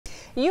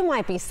You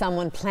might be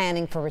someone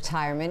planning for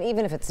retirement,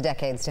 even if it's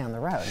decades down the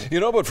road.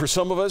 You know, but for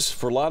some of us,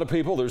 for a lot of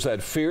people, there's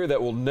that fear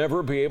that we'll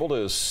never be able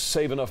to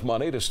save enough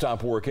money to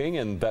stop working,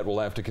 and that will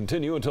have to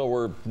continue until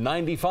we're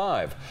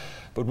 95.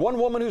 But one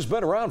woman who's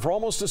been around for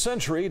almost a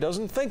century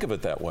doesn't think of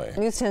it that way.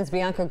 News 10's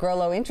Bianca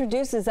Graulau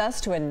introduces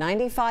us to a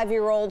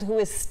 95-year-old who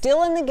is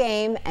still in the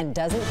game and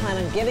doesn't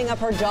plan on giving up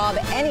her job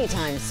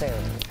anytime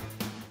soon.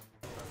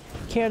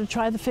 Care to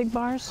try the fig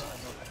bars?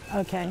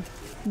 Okay.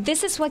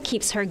 This is what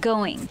keeps her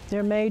going.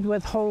 They're made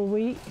with whole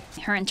wheat.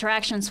 Her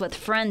interactions with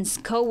friends,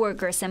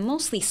 co-workers, and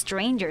mostly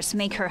strangers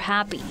make her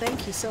happy.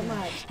 Thank you so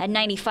much. At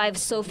 95,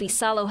 Sophie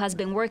Salo has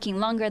been working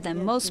longer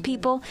than most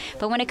people,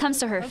 but when it comes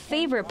to her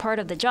favorite part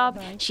of the job,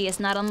 she is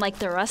not unlike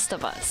the rest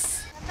of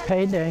us.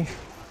 Payday.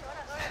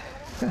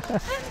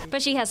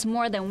 But she has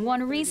more than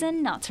one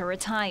reason not to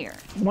retire.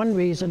 One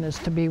reason is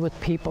to be with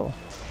people,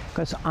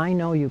 because I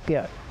know you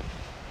get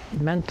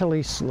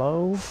mentally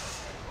slow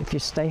if you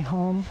stay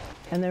home.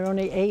 And they're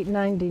only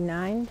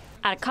 $8.99.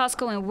 At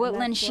Costco in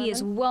Woodland, she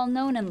is well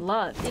known and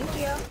loved. Thank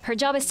you. Her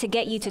job is to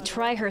get you to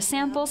try her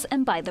samples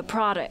and buy the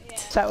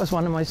product. That was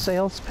one of my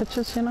sales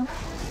pitches, you know.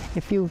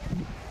 If you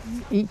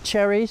eat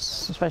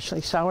cherries,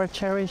 especially sour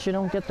cherries, you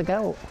don't get the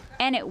gout.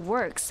 And it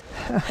works.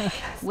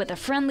 With a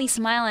friendly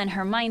smile and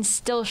her mind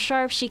still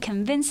sharp, she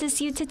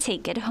convinces you to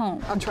take it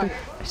home. I'll try it.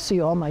 I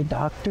see all my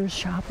doctors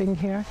shopping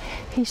here.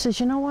 He says,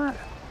 you know what?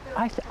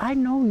 I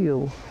know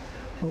you.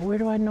 Where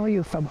do I know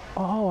you from?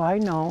 Oh, I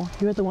know.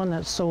 You're the one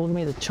that sold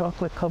me the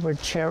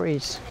chocolate-covered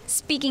cherries.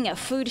 Speaking of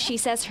food, she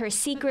says her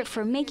secret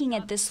for making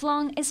it this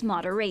long is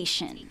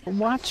moderation.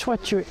 Watch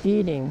what you're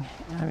eating.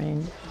 I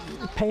mean,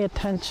 pay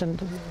attention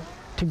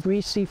to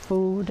greasy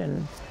food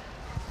and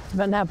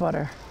nut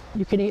butter.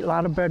 You can eat a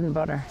lot of bread and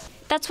butter.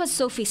 That's what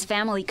Sophie's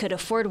family could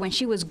afford when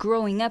she was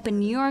growing up in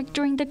New York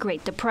during the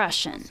Great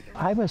Depression.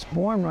 I was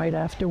born right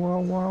after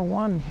World War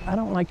I. I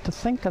don't like to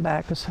think of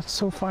that because that's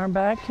so far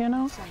back, you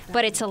know.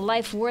 But it's a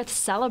life worth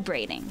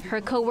celebrating.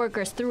 Her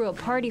co-workers threw a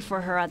party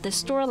for her at the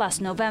store last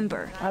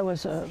November. I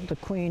was the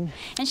queen.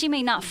 And she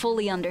may not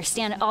fully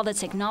understand all the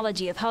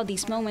technology of how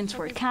these moments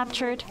were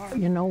captured.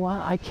 You know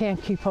what? I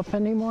can't keep up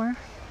anymore.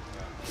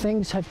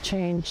 Things have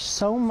changed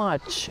so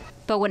much.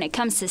 But when it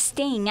comes to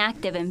staying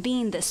active and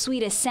being the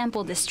sweetest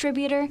sample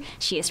distributor,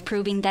 she is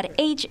proving that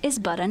age is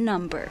but a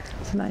number.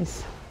 It's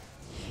nice.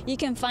 You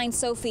can find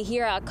Sophie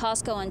here at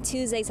Costco on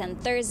Tuesdays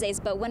and Thursdays,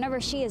 but whenever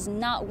she is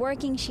not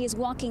working, she is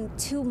walking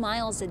 2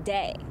 miles a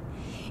day.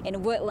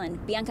 In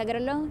Woodland, Bianca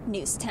Graulau,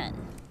 News 10.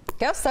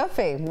 Go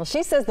Sophie. Well,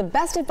 she says the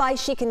best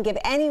advice she can give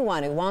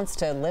anyone who wants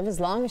to live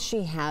as long as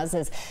she has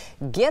is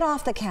get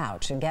off the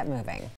couch and get moving.